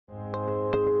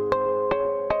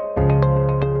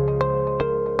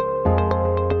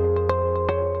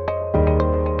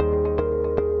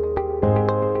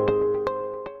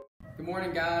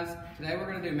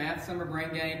Summer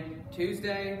Brain Gain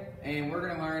Tuesday, and we're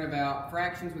going to learn about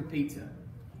fractions with pizza.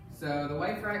 So the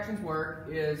way fractions work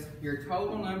is your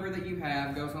total number that you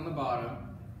have goes on the bottom,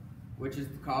 which is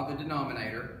called the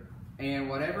denominator, and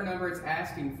whatever number it's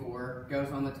asking for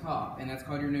goes on the top, and that's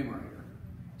called your numerator.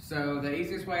 So the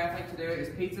easiest way I think to do it is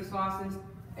pizza slices,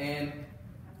 and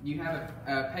you have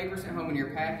a paper sent home in your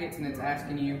packets, and it's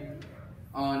asking you,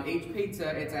 on each pizza,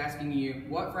 it's asking you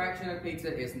what fraction of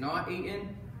pizza is not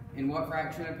eaten and what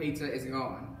fraction of pizza is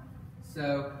gone.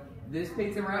 So this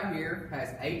pizza right here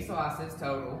has 8 slices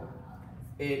total.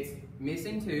 It's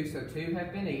missing 2, so 2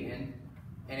 have been eaten,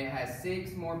 and it has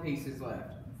 6 more pieces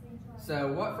left.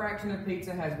 So what fraction of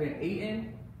pizza has been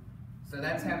eaten? So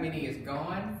that's how many is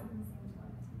gone.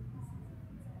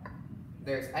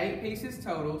 There's 8 pieces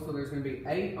total, so there's going to be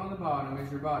 8 on the bottom is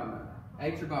your bottom number.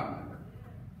 8's your bottom number.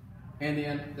 And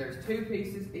then there's 2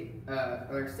 pieces,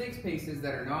 there's 6 pieces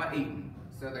that are not eaten.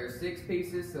 So there's 6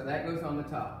 pieces, so that goes on the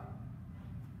top.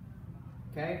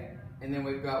 Okay? And then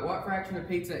we've got what fraction of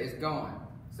pizza is gone.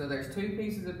 So there's 2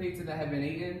 pieces of pizza that have been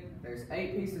eaten. There's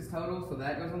 8 pieces total, so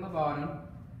that goes on the bottom.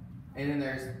 And then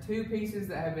there's 2 pieces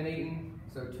that have been eaten,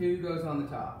 so 2 goes on the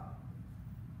top.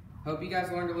 Hope you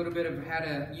guys learned a little bit of how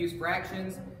to use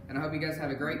fractions, and I hope you guys have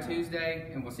a great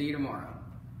Tuesday, and we'll see you tomorrow.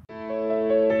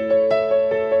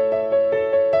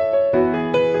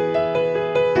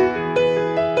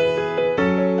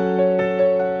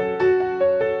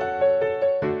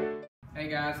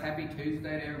 Happy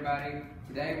Tuesday to everybody.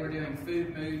 Today we're doing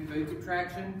food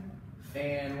subtraction,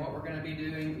 and what we're going to be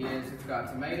doing is it's got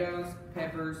tomatoes,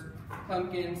 peppers,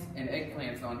 pumpkins, and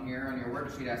eggplants on here on your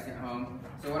worksheet I sent home.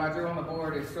 So what I drew on the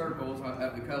board is circles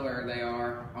of the color they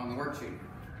are on the worksheet.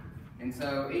 And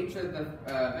so each of the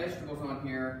vegetables on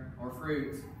here, or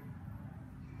fruits,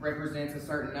 represents a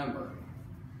certain number.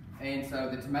 And so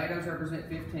the tomatoes represent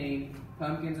 15,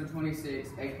 pumpkins are 26,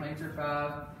 eggplants are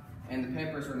 5, and the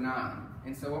peppers are 9.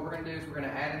 And so what we're going to do is we're going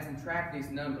to add and subtract these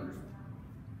numbers.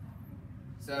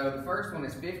 So the first one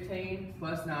is 15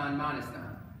 plus 9 minus 9.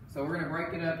 So we're going to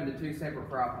break it up into 2 separate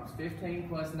problems. 15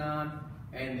 plus 9,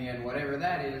 and then whatever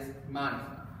that is, minus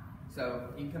 9. So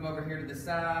you can come over here to the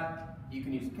side. You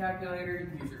can use a calculator, you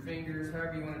can use your fingers,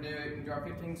 however you want to do it. You can draw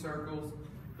 15 circles,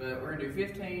 but we're going to do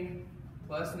 15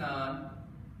 plus 9.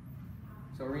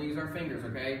 So we're going to use our fingers,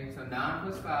 okay? So 9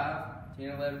 plus 5, 10,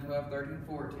 11, 12, 13,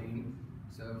 14.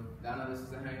 So I know this is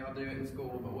how y'all do it in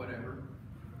school, but whatever.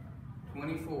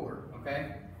 24,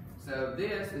 okay? So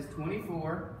this is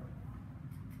 24,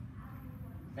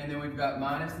 and then we've got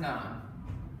minus 9.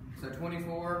 So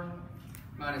 24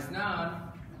 minus 9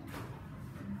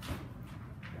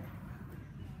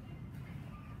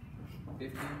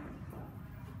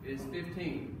 is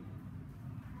 15.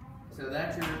 So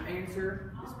that's your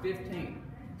answer, is 15.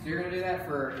 So you're going to do that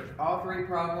for all 3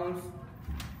 problems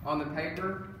on the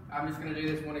paper. I'm just going to do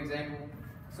this one example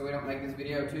so we don't make this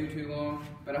video too long.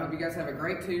 But I hope you guys have a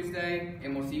great Tuesday,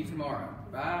 and we'll see you tomorrow.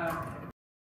 Bye.